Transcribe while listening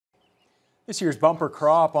This year's bumper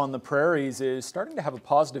crop on the prairies is starting to have a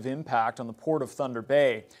positive impact on the Port of Thunder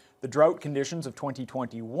Bay. The drought conditions of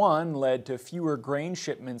 2021 led to fewer grain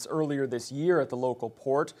shipments earlier this year at the local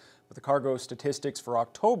port, but the cargo statistics for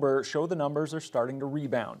October show the numbers are starting to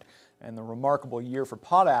rebound. And the remarkable year for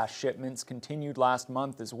potash shipments continued last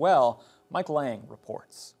month as well. Mike Lang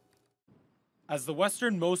reports. As the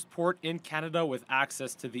westernmost port in Canada with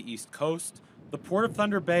access to the East Coast, the Port of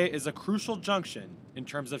Thunder Bay is a crucial junction in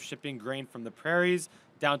terms of shipping grain from the prairies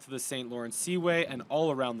down to the St. Lawrence Seaway and all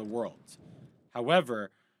around the world.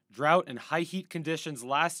 However, drought and high heat conditions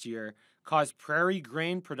last year caused prairie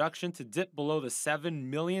grain production to dip below the 7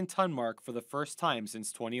 million ton mark for the first time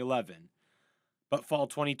since 2011. But fall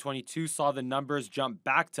 2022 saw the numbers jump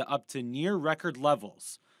back to up to near record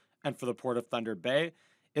levels. And for the Port of Thunder Bay,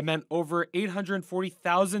 it meant over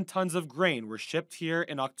 840,000 tons of grain were shipped here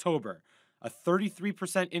in October, a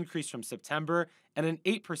 33% increase from September and an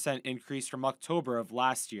 8% increase from October of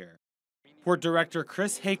last year. Port Director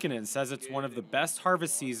Chris Heikkinen says it's one of the best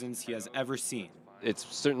harvest seasons he has ever seen. It's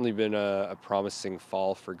certainly been a promising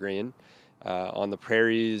fall for grain. On the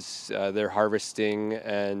prairies, they're harvesting,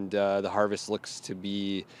 and the harvest looks to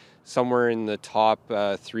be somewhere in the top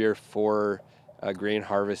 3 or 4 grain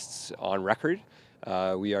harvests on record.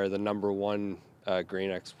 We are the #1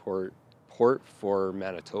 grain export port for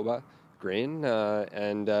Manitoba grain,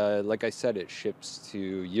 and like I said, it ships to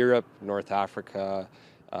Europe, North Africa,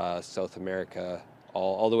 South America,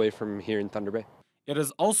 all the way from here in Thunder Bay. It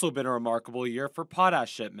has also been a remarkable year for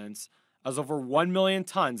potash shipments, as over 1 million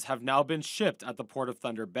tons have now been shipped at the Port of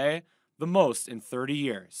Thunder Bay, the most in 30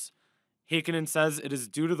 years. Heikkinen says it is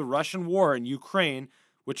due to the Russian war in Ukraine,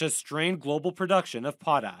 which has strained global production of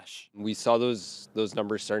potash. We saw those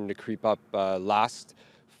numbers starting to creep up last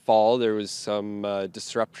fall. There was some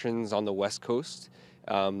disruptions on the west coast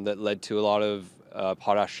that led to a lot of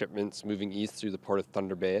potash shipments moving east through the Port of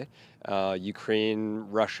Thunder Bay. Ukraine,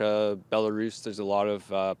 Russia, Belarus, there's a lot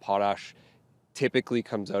of potash typically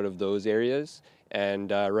comes out of those areas.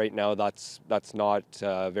 And right now that's not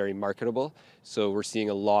very marketable. So we're seeing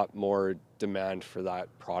a lot more demand for that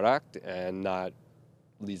product, and that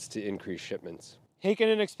leads to increased shipments.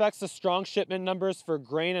 Heikkinen expects the strong shipment numbers for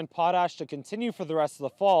grain and potash to continue for the rest of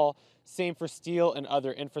the fall, same for steel and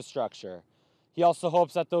other infrastructure. He also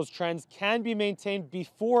hopes that those trends can be maintained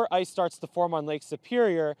before ice starts to form on Lake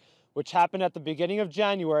Superior, which happened at the beginning of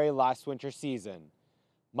January last winter season.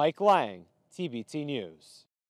 Mike Lang, TBT News.